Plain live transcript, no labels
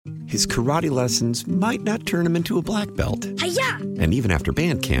His karate lessons might not turn him into a black belt. Hi-ya! And even after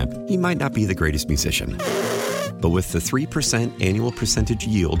band camp, he might not be the greatest musician. But with the 3% annual percentage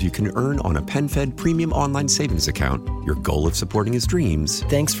yield you can earn on a PenFed premium online savings account, your goal of supporting his dreams...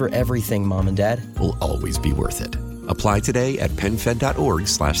 Thanks for everything, Mom and Dad. ...will always be worth it. Apply today at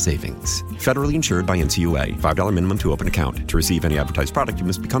PenFed.org/savings. Federally insured by NCUA. $5 minimum to open account. To receive any advertised product, you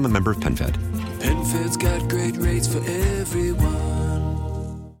must become a member of PenFed. PenFed's got great rates for everyone.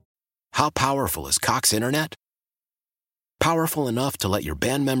 How powerful is Cox Internet? Powerful enough to let your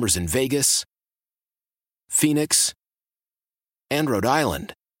band members in Vegas, Phoenix, and Rhode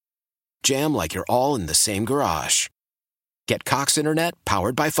Island jam like you're all in the same garage. Get Cox Internet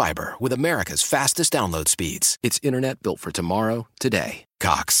powered by fiber with America's fastest download speeds. It's internet built for tomorrow, today.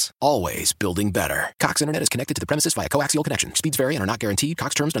 Cox, always building better. Cox Internet is connected to the premises via coaxial connection. Speeds vary and are not guaranteed.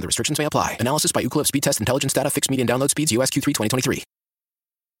 Cox terms and other restrictions may apply. Analysis by Ookla Speed Test Intelligence Data. Fixed median download speeds. US Q3 2023.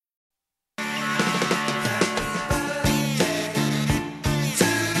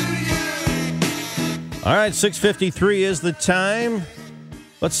 All right, 6:53 is the time.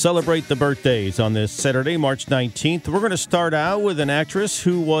 Let's celebrate the birthdays on this Saturday, March 19th. We're going to start out with an actress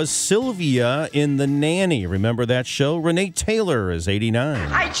who was Sylvia in The Nanny. Remember that show? Renee Taylor is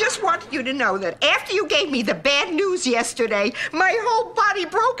 89. I just want you to know that after you gave me the bad news yesterday, my whole body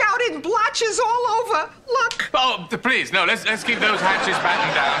broke out in blotches all over. Look. Oh, please, no, let's keep those hatches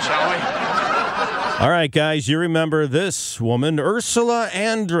battened down, shall we? All right, guys, you remember this woman, Ursula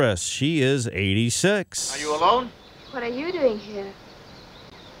Andress. She is 86. Are you alone? What are you doing here?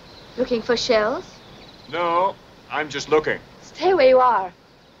 Looking for shells? No, I'm just looking. Stay where you are.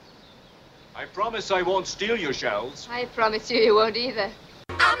 I promise I won't steal your shells. I promise you won't either.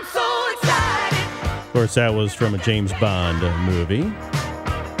 I'm so excited. Of course, that was from a James Bond movie. I'm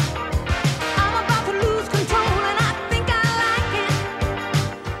about to lose control and I think I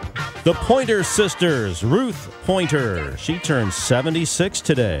like it. The Pointer Sisters, Ruth Pointer. She turned 76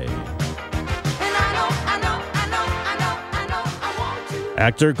 today.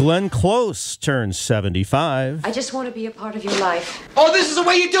 Actor Glenn Close turns 75. I just want to be a part of your life. Oh, this is the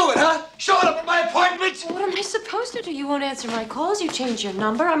way you do it, huh? Showing up at my apartment? Well, what am I supposed to do? You won't answer my calls. You change your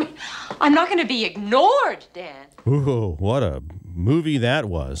number. I mean, I'm not going to be ignored, Dan. Ooh, what a movie that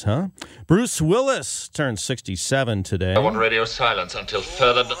was, huh? Bruce Willis turned 67 today. I want radio silence until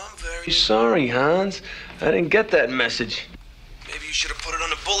further... I'm very sorry, Hans. I didn't get that message. Maybe you should have put it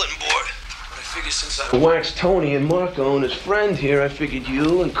on the bulletin board. I figured since I waxed Tony and Marco and his friend here, I figured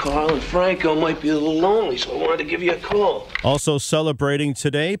you and Carl and Franco might be a little lonely, so I wanted to give you a call. Also celebrating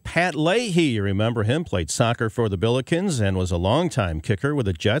today, Pat Leahy. You remember him, played soccer for the Billikens and was a longtime kicker with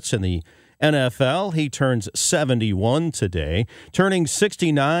the Jets in the NFL. He turns 71 today. Turning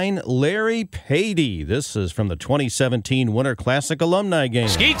 69, Larry Patey. This is from the 2017 Winter Classic alumni game.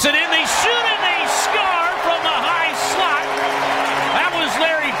 Skeets it in, they shoot and they score from the high slot. That was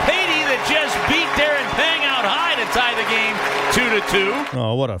Larry Patey that just beat Darren Pang out high to tie the game 2-2.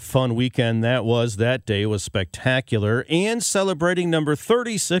 Oh, what a fun weekend that was. That day was spectacular. And celebrating number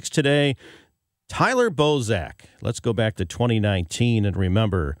 36 today, Tyler Bozak. Let's go back to 2019 and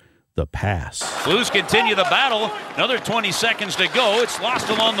remember the pass. Blues continue the battle. Another 20 seconds to go. It's lost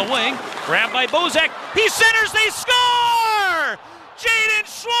along the wing. Grabbed by Bozak. He centers. They score! Jaden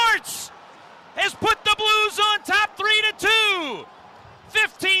Schwartz has put the Blues on top 3-2.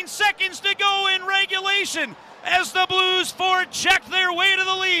 15 seconds to go in regulation as the Blues forecheck their way to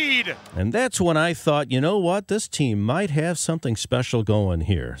the lead. And that's when I thought, you know what? This team might have something special going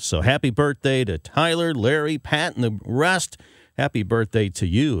here. So happy birthday to Tyler, Larry, Pat, and the rest. Happy birthday to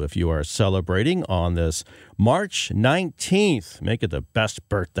you if you are celebrating on this March 19th. Make it the best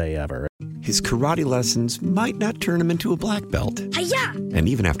birthday ever. His karate lessons might not turn him into a black belt. Hi-ya! And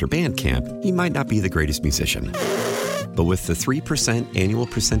even after band camp, he might not be the greatest musician. But with the 3% annual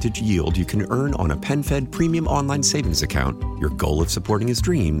percentage yield you can earn on a PenFed premium online savings account, your goal of supporting his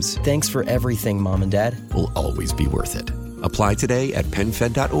dreams... Thanks for everything, Mom and Dad. ...will always be worth it. Apply today at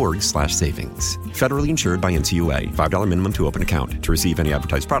PenFed.org/savings. Federally insured by NCUA. $5 minimum to open account. To receive any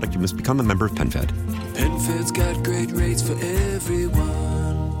advertised product, you must become a member of PenFed. PenFed's got great rates for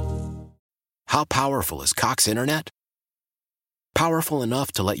everyone. How powerful is Cox Internet? Powerful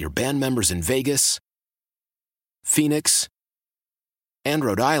enough to let your band members in Vegas, Phoenix, and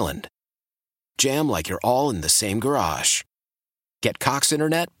Rhode Island jam like you're all in the same garage. Get Cox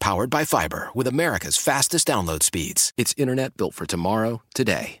Internet powered by fiber with America's fastest download speeds. It's internet built for tomorrow,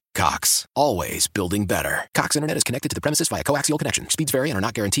 today. Cox, always building better. Cox Internet is connected to the premises via coaxial connection. Speeds vary and are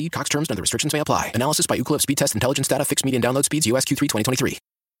not guaranteed. Cox terms and other restrictions may apply. Analysis by Ookla Speed Test Intelligence Data. Fixed median download speeds. US Q3 2023.